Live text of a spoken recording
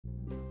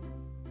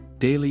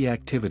Daily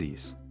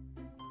activities.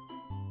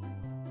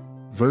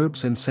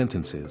 Verbs and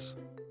sentences.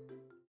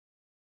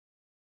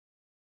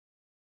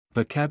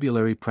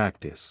 Vocabulary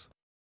practice.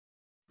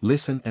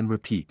 Listen and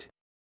repeat.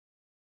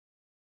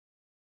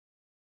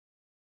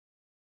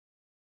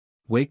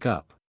 Wake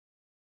up.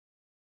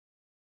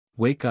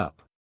 Wake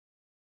up.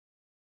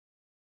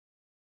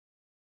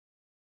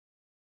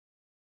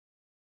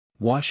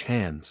 Wash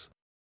hands.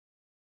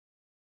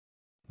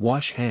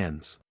 Wash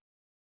hands.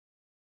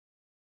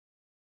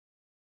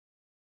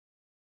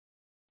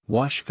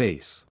 Wash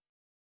face.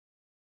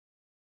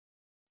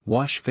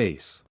 Wash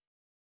face.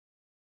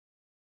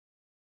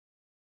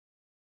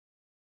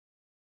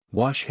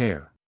 Wash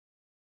hair.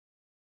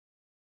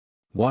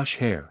 Wash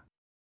hair.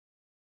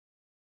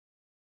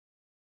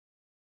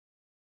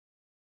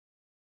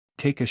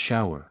 Take a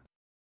shower.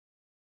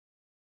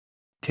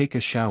 Take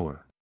a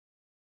shower.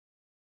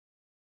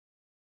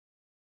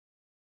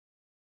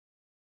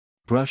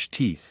 Brush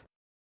teeth.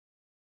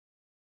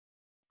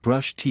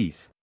 Brush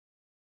teeth.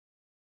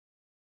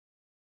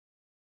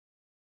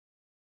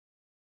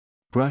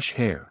 Brush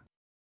hair.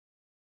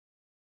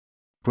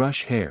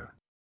 Brush hair.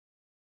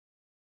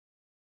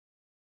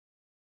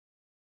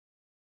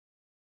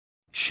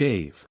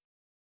 Shave.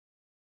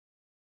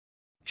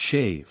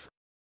 Shave.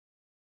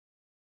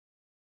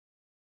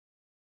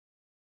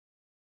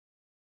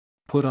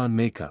 Put on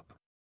makeup.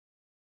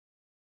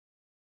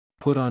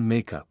 Put on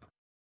makeup.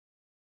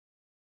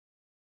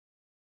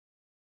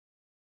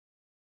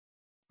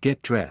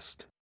 Get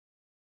dressed.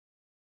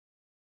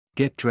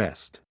 Get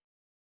dressed.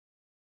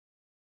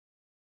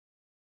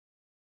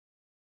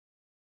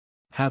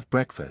 Have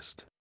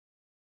breakfast.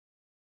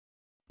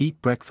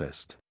 Eat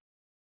breakfast.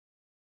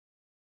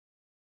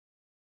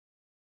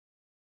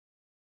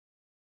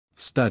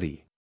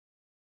 Study.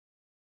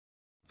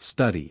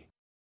 Study.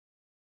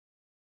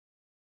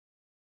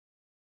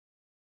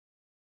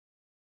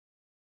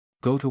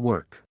 Go to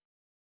work.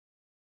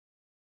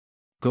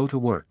 Go to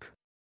work.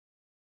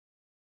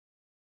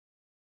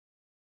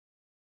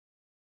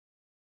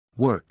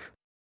 Work.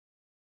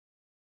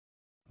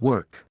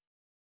 Work.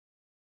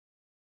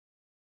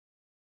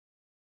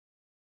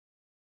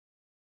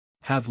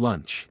 Have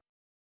lunch.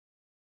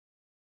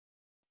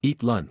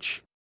 Eat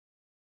lunch.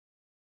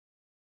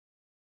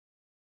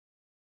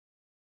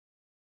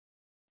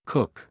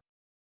 Cook.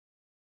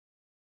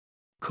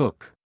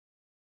 Cook.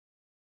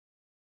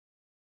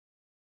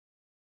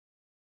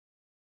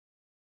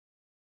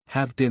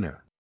 Have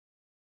dinner.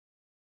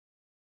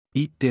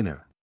 Eat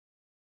dinner.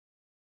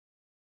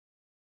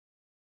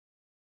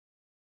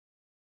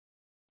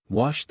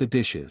 Wash the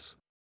dishes.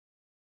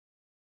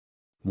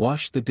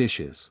 Wash the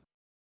dishes.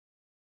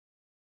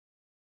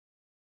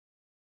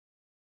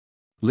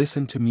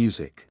 Listen to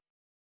music.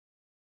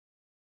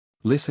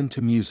 Listen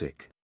to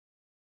music.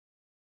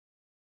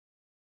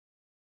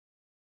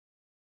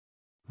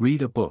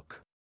 Read a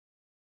book.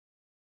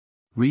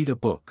 Read a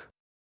book.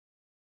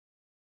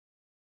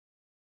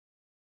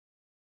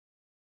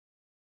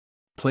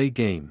 Play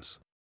games.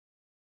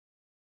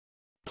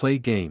 Play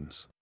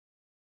games.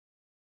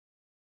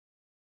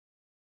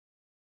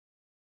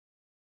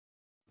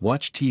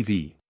 Watch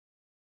TV.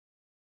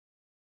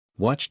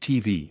 Watch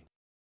TV.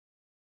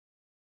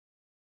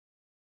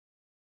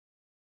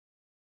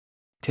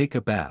 Take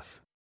a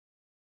bath.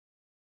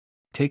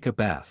 Take a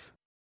bath.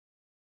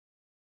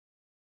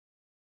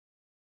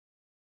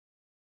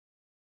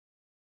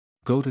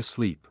 Go to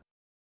sleep.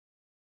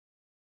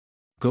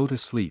 Go to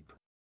sleep.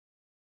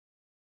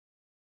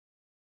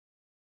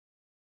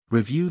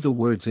 Review the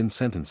words in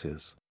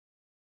sentences.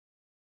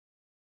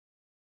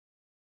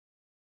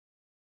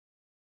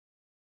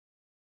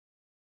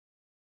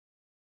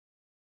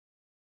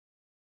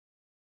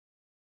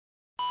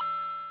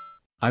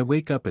 I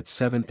wake up at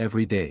 7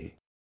 every day.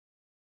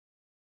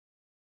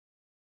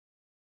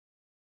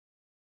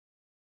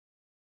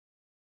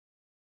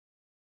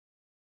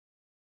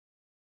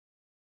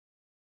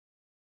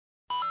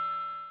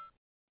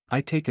 I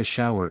take a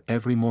shower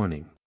every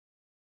morning.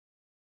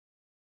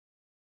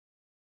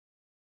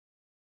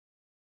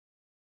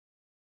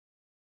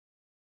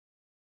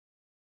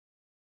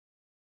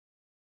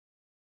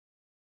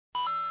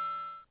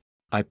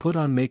 I put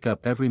on makeup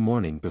every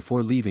morning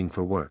before leaving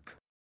for work.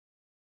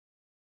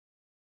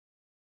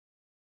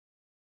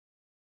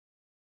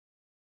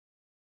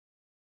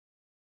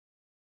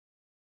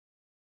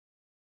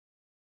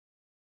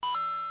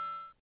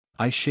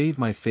 I shave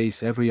my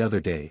face every other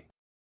day.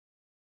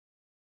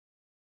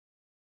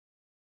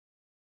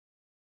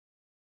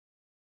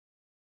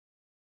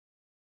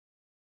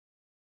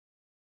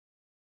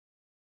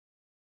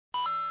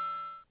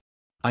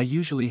 I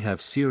usually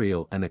have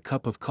cereal and a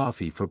cup of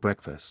coffee for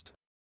breakfast.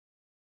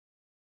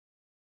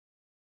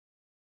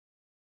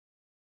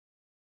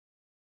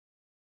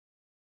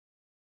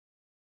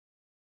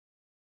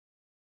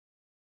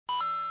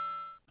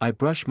 I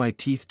brush my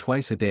teeth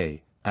twice a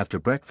day, after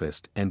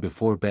breakfast and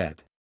before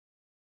bed.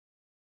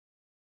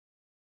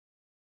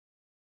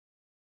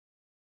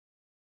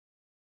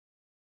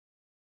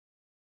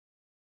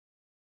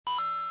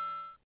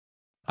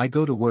 I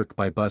go to work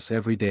by bus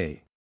every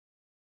day.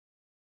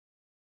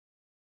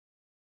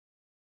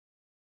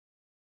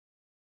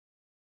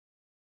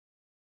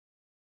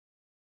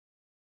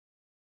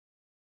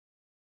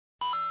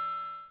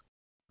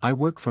 I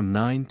work from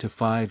 9 to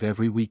 5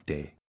 every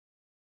weekday.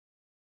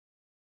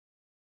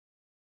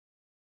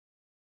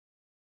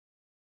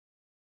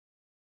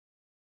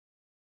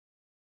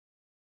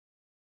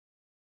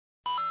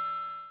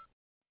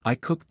 I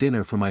cook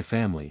dinner for my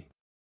family.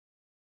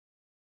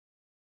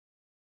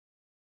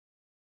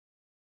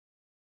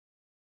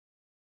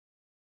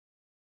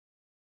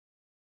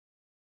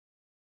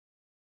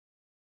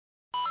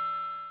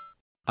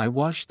 I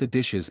wash the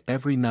dishes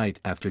every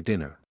night after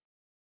dinner.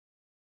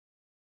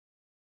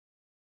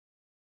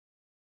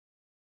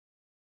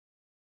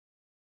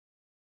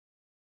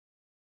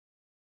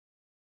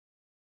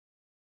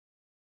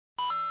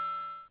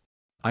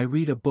 I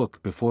read a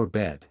book before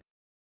bed.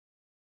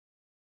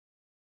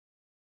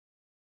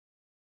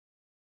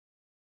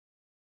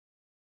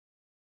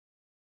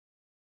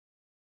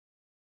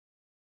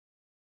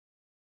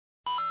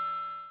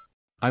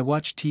 I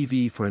watch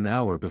TV for an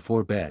hour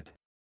before bed.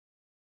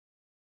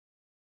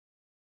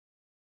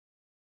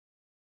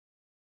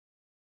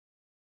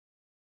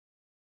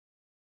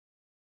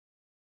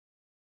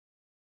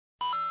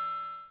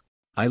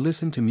 I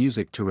listen to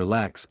music to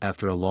relax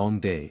after a long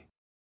day.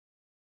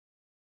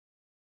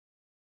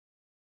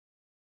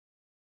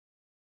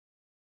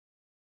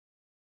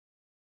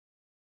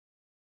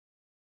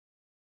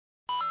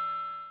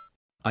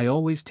 I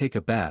always take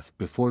a bath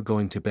before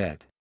going to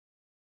bed.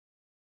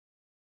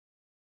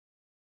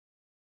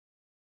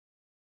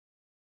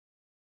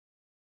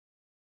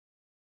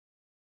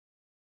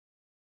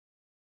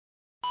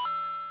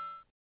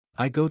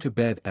 I go to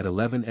bed at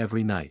 11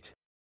 every night.